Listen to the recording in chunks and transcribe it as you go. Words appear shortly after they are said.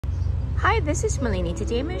Hi, this is Malini.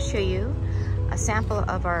 Today I'm going to show you a sample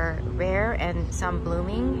of our rare and some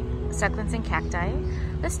blooming succulents and cacti.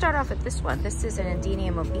 Let's start off with this one. This is an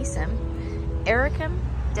Adenium obesum, Ericum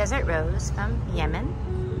desert rose from Yemen.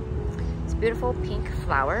 It's beautiful pink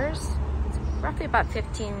flowers. It's roughly about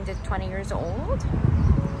 15 to 20 years old.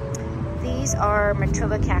 These are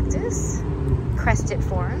Pedro Cactus, crested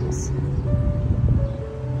forms.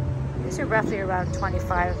 These are roughly around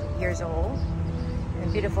 25 years old.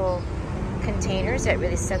 And beautiful containers that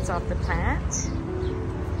really sets off the plant.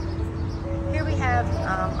 Here we have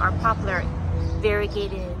our popular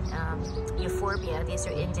variegated Echeveria. These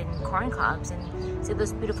are Indian corn cobs, and see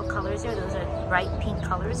those beautiful colors there? Those are bright pink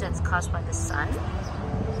colors that's caused by the sun.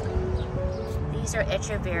 These are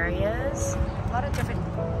Echeverias. A lot of different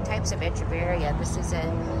types of Echeveria. This is a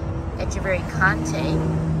Echeveria Conte,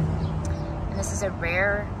 and this is a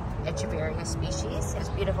rare Echeveria species. It has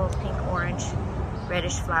beautiful pink, orange,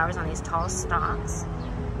 reddish flowers on these tall stalks.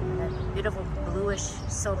 Beautiful bluish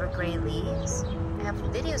silver gray leaves. I have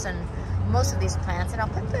videos on most of these plants, and I'll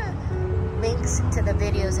put the links to the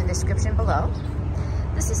videos in the description below.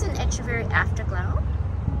 This is an Echeveria Afterglow.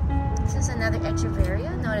 This is another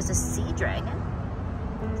Echeveria known as a sea dragon.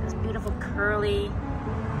 This beautiful curly,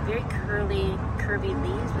 very curly, curvy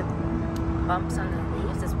leaves with bumps on the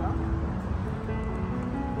leaves as well.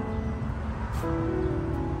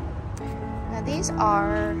 Now these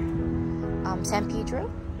are San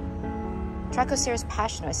Pedro, Trichocereus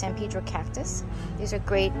pachanoi, San Pedro Cactus. These are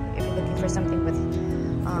great if you're looking for something with,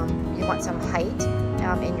 you want some height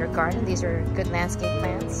in your garden. These are good landscape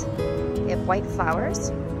plants. They have white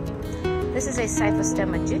flowers. This is a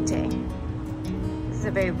Cyphostemma jute. This is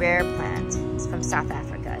a very rare plant. It's from South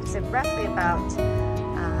Africa. It's roughly about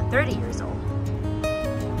 30 years old.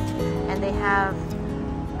 And they have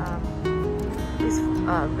these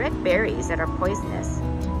red berries that are poisonous.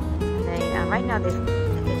 They right now I can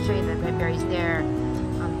show you the red berries there.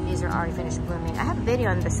 These are already finished blooming. I have a video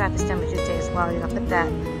on the Cyphostemma jute as well. I'll put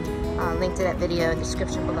that link to that video in the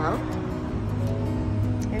description below.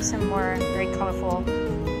 Here's some more very colorful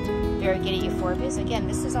variegated euphorbias. Again,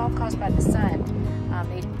 this is all caused by the sun.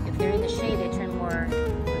 If they're in the shade, they turn more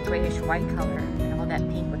grayish white color, and all that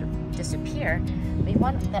pink would disappear. But you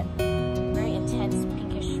want that very intense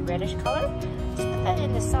pinkish reddish color. Just put that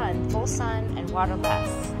in the sun, full sun, and water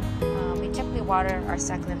less. We typically water our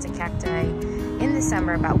succulents and cacti in the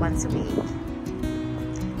summer about once a week.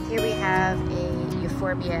 Here we have a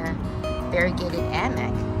Euphorbia variegated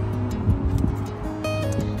Amek,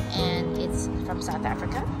 and it's from South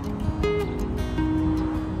Africa.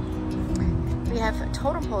 We have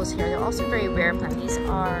totem poles here. They're also very rare plants. These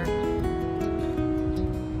are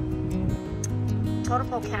totem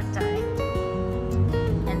pole cacti,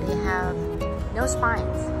 and they have no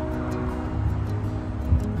spines.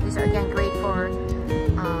 These are again great for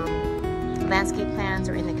landscape plants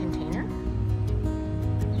or in the container.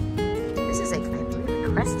 This is a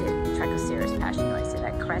crested Trichocereus pachanoi, so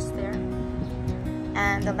that crest there.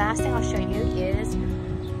 And the last thing I'll show you is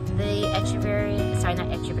the Echeveria, sorry, not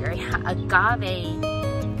Echeveria, agave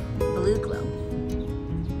blue glow.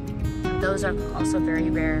 And those are also very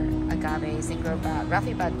rare agaves. They grow about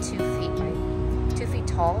roughly about 2 feet by 2 feet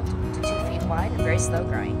tall to 2 feet wide, and very slow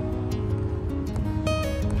growing.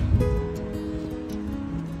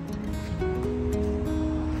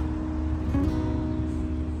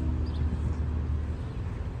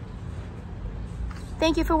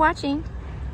 Thank you for watching.